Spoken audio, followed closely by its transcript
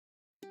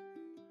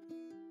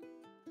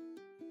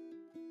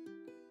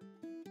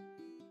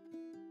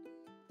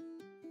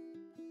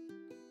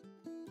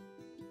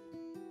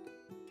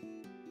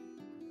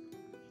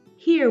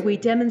Here we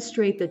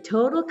demonstrate the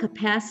total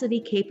capacity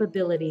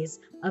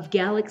capabilities of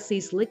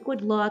Galaxy's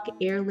liquid lock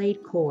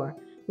air-laid core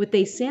with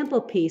a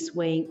sample piece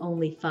weighing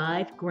only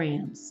 5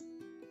 grams.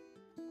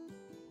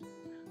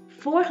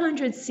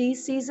 400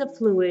 cc's of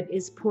fluid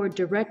is poured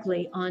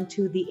directly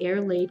onto the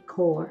air-laid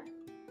core.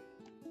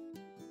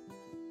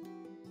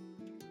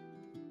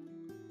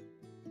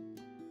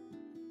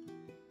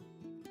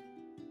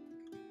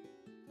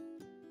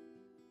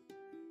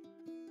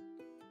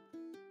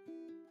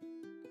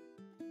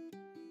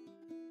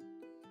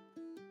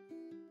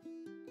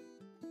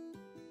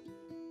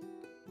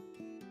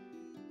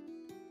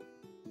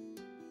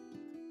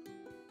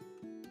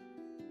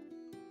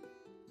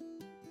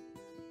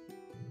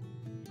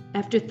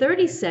 After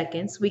 30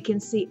 seconds, we can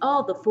see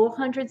all the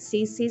 400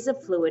 cc's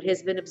of fluid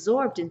has been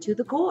absorbed into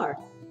the core.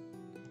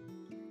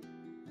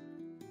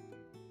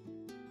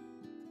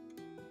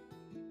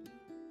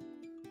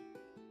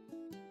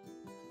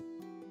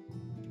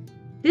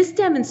 This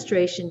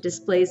demonstration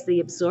displays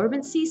the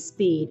absorbency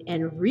speed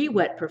and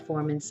re-wet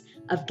performance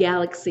of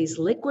Galaxy's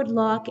liquid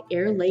lock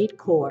air-laid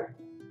core.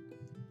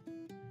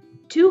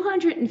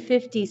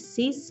 250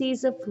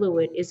 cc's of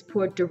fluid is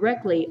poured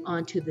directly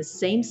onto the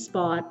same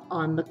spot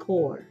on the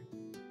core.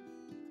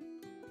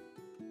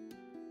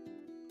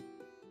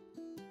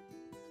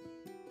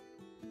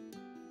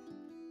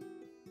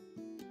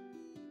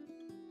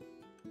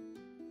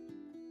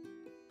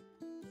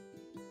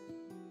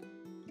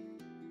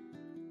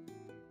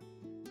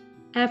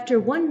 After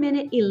 1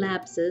 minute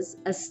elapses,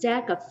 a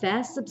stack of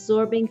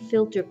fast-absorbing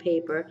filter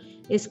paper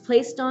is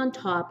placed on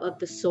top of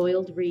the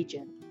soiled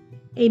region.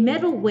 A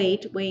metal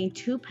weight weighing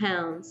 2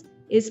 pounds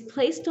is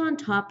placed on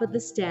top of the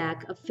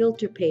stack of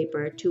filter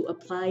paper to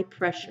apply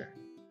pressure.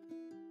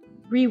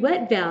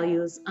 Re-wet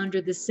values under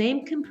the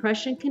same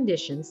compression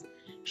conditions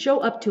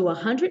show up to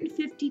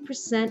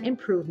 150%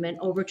 improvement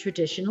over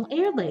traditional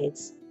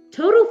air-laids.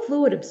 Total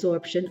fluid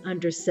absorption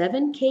under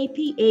 7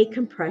 kPa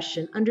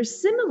compression under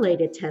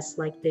simulated tests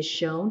like this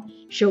show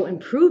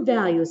improved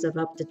values of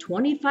up to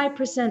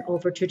 25%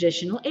 over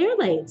traditional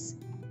air-laids.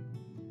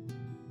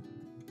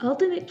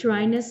 Ultimate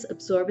dryness,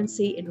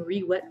 absorbency, and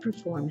re-wet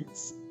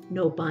performance.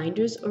 No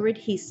binders or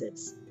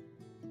adhesives.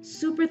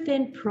 Super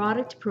thin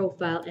product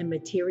profile and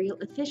material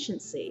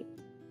efficiency.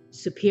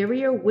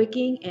 Superior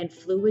wicking and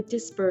fluid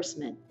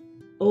disbursement.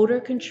 Odor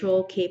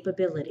control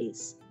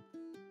capabilities.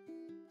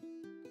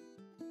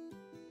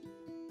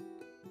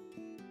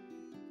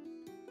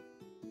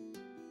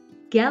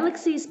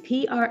 Galaxy's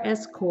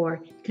PRS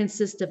core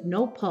consists of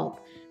no pulp,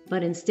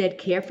 but instead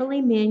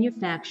carefully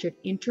manufactured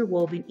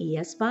interwoven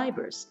ES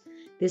fibers.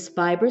 This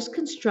fiber's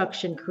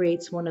construction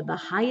creates one of the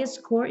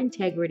highest core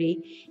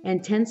integrity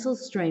and tensile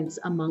strengths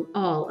among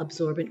all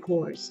absorbent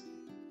cores.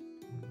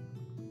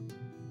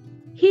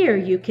 Here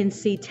you can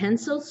see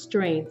tensile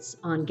strengths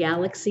on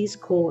Galaxy's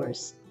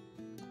cores.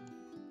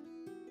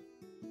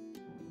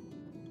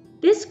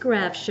 This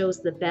graph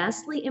shows the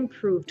vastly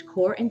improved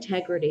core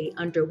integrity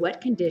under wet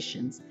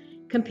conditions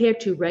compared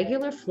to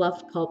regular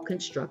fluff pulp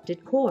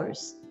constructed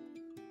cores.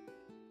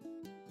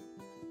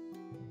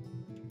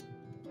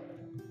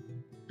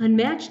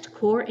 Unmatched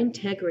core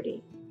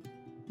integrity.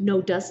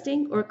 No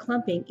dusting or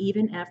clumping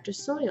even after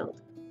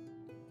soiled.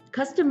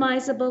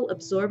 Customizable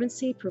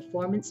absorbency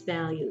performance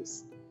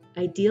values.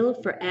 Ideal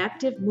for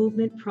active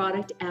movement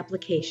product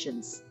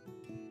applications.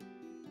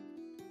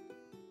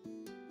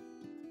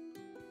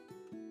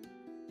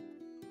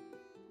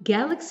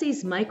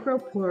 Galaxy's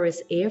microporous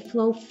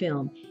airflow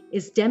film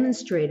is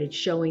demonstrated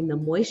showing the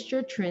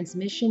moisture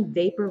transmission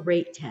vapor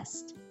rate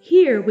test.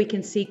 Here we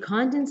can see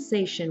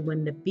condensation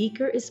when the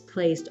beaker is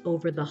placed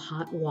over the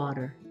hot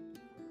water.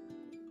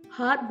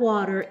 Hot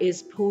water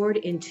is poured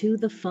into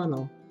the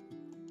funnel.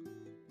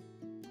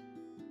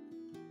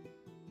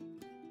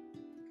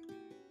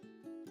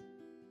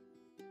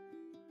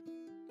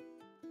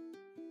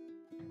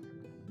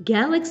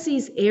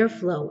 Galaxy's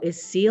airflow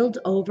is sealed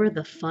over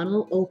the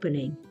funnel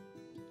opening.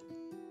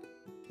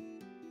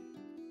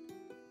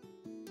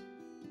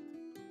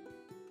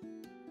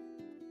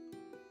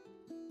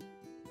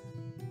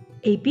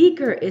 A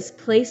beaker is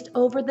placed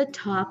over the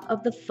top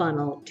of the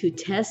funnel to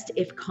test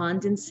if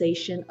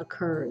condensation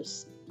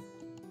occurs.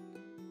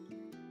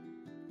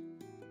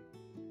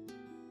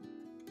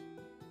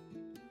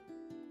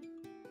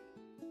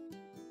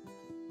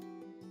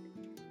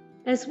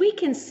 As we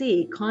can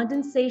see,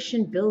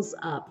 condensation builds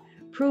up,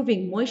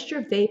 proving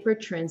moisture vapor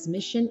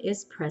transmission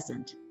is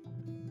present.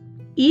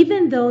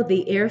 Even though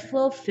the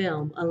airflow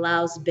film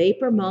allows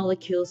vapor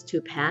molecules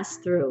to pass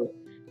through,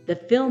 the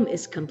film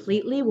is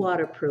completely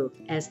waterproof,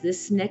 as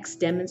this next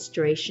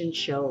demonstration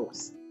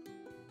shows.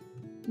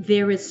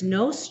 There is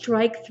no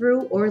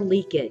strike-through or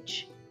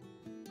leakage.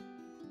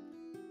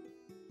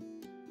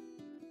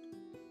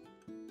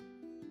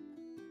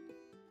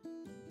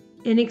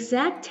 An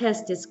exact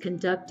test is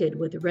conducted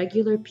with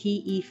regular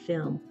PE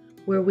film,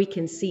 where we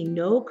can see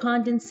no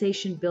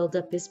condensation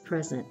buildup is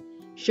present,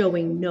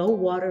 showing no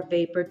water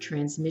vapor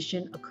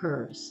transmission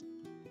occurs.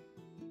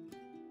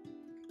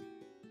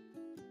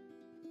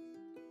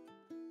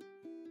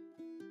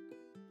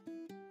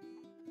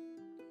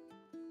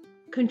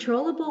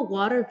 controllable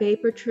water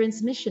vapor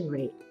transmission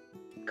rate,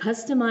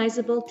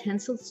 customizable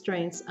tensile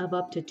strengths of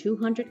up to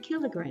 200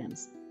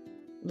 kilograms,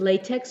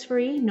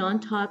 latex-free,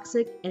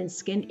 non-toxic, and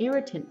skin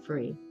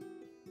irritant-free,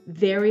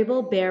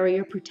 variable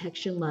barrier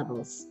protection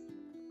levels,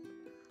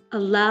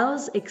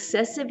 allows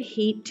excessive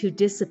heat to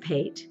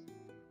dissipate.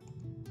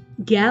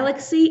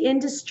 Galaxy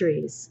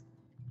Industries,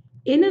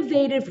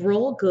 innovative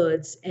roll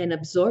goods and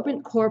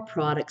absorbent core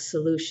product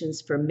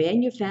solutions for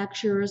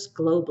manufacturers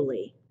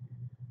globally.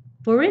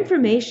 For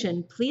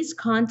information, please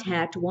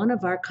contact one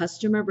of our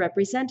customer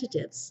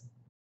representatives.